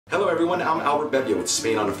Hello everyone, I'm Albert Bebbia with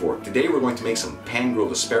Spain on a Fork. Today we're going to make some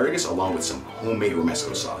pan-grilled asparagus along with some homemade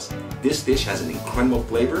Romesco sauce. This dish has an incredible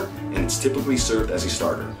flavor and it's typically served as a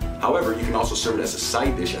starter. However, you can also serve it as a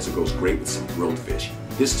side dish as it goes great with some grilled fish.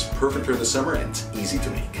 This is perfect for the summer and it's easy to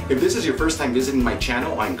make. If this is your first time visiting my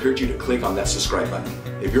channel, I encourage you to click on that subscribe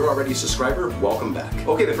button. If you're already a subscriber, welcome back.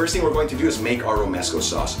 Okay, the first thing we're going to do is make our Romesco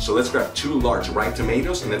sauce. So let's grab 2 large ripe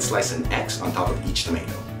tomatoes and let's slice an X on top of each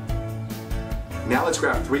tomato. Now let's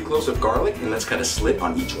grab 3 cloves of garlic and let's cut a slit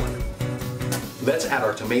on each one. Let's add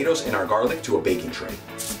our tomatoes and our garlic to a baking tray.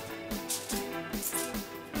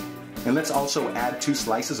 And let's also add 2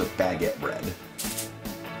 slices of baguette bread.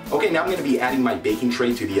 Okay, now I'm going to be adding my baking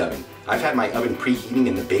tray to the oven. I've had my oven preheating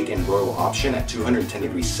in the bake and broil option at 210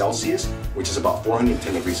 degrees Celsius, which is about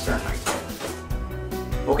 410 degrees Fahrenheit.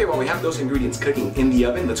 Okay, while we have those ingredients cooking in the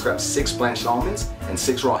oven, let's grab 6 blanched almonds and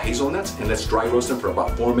 6 raw hazelnuts and let's dry roast them for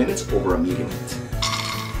about 4 minutes over a medium heat.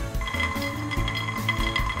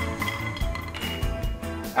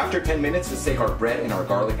 After 10 minutes, let's take our bread and our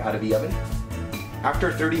garlic out of the oven.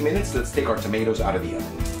 After 30 minutes, let's take our tomatoes out of the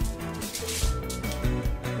oven.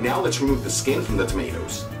 Now let's remove the skin from the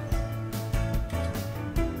tomatoes.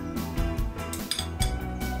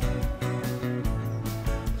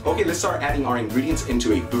 Okay, let's start adding our ingredients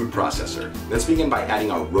into a food processor. Let's begin by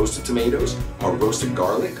adding our roasted tomatoes, our roasted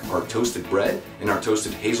garlic, our toasted bread, and our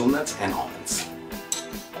toasted hazelnuts and almonds.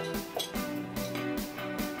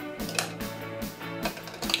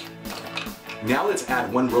 Now let's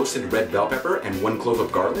add 1 roasted red bell pepper and 1 clove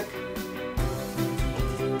of garlic.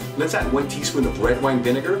 Let's add 1 teaspoon of red wine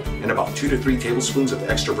vinegar and about 2 to 3 tablespoons of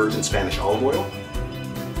extra virgin Spanish olive oil.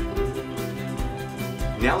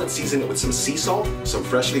 Now let's season it with some sea salt, some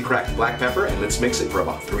freshly cracked black pepper, and let's mix it for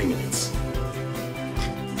about 3 minutes.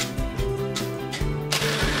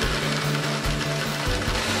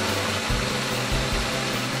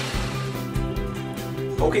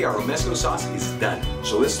 Okay, our Romesco sauce is done.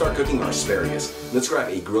 So let's start cooking our asparagus. Let's grab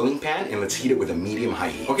a grilling pan and let's heat it with a medium-high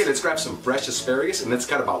heat. Okay, let's grab some fresh asparagus and let's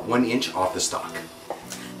cut about 1 inch off the stalk.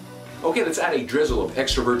 Okay, let's add a drizzle of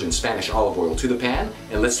extra virgin Spanish olive oil to the pan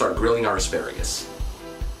and let's start grilling our asparagus.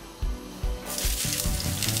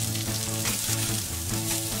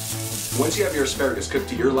 Once you have your asparagus cooked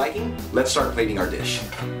to your liking, let's start plating our dish.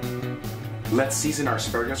 Let's season our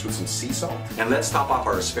asparagus with some sea salt. And let's top off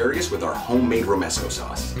our asparagus with our homemade Romesco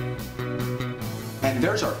sauce. And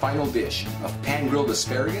there's our final dish of pan-grilled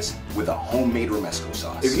asparagus with a homemade Romesco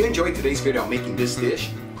sauce. If you enjoyed today's video on making this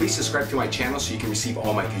dish, please subscribe to my channel so you can receive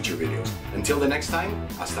all my future videos. Until the next time,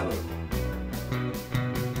 hasta luego.